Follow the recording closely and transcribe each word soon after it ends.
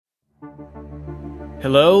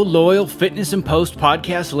Hello, loyal Fitness and Post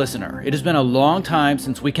podcast listener. It has been a long time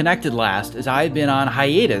since we connected last, as I have been on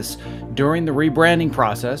hiatus during the rebranding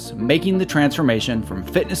process, making the transformation from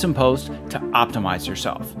Fitness and Post to Optimize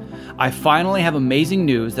Yourself. I finally have amazing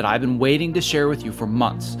news that I've been waiting to share with you for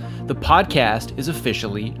months. The podcast is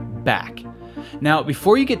officially back. Now,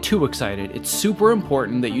 before you get too excited, it's super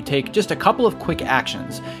important that you take just a couple of quick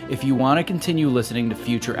actions if you want to continue listening to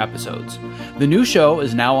future episodes. The new show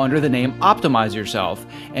is now under the name Optimize Yourself,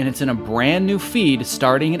 and it's in a brand new feed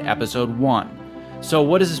starting in episode 1. So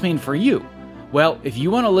what does this mean for you? Well, if you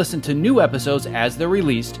want to listen to new episodes as they're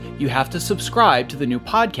released, you have to subscribe to the new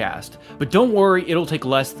podcast. But don't worry, it'll take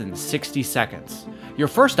less than 60 seconds. Your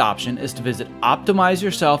first option is to visit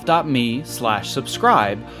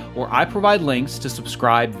optimizeyourself.me/subscribe, where I provide links to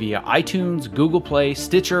subscribe via iTunes, Google Play,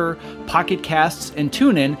 Stitcher, Pocket Casts, and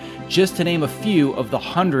TuneIn, just to name a few of the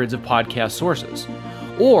hundreds of podcast sources.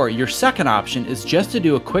 Or your second option is just to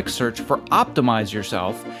do a quick search for Optimize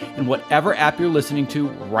Yourself in whatever app you're listening to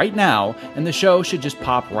right now, and the show should just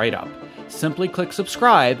pop right up. Simply click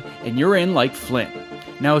subscribe, and you're in like Flint.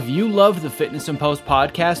 Now, if you love the Fitness and Post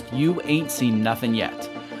podcast, you ain't seen nothing yet.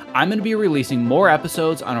 I'm going to be releasing more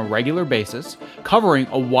episodes on a regular basis, covering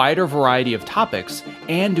a wider variety of topics,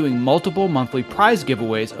 and doing multiple monthly prize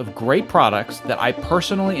giveaways of great products that I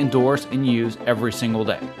personally endorse and use every single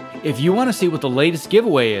day. If you want to see what the latest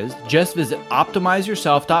giveaway is, just visit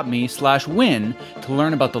optimizeyourself.me/win to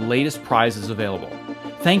learn about the latest prizes available.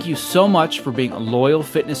 Thank you so much for being a loyal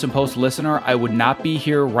Fitness and Post listener. I would not be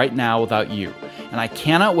here right now without you, and I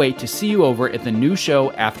cannot wait to see you over at the new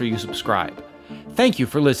show after you subscribe. Thank you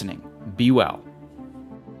for listening. Be well.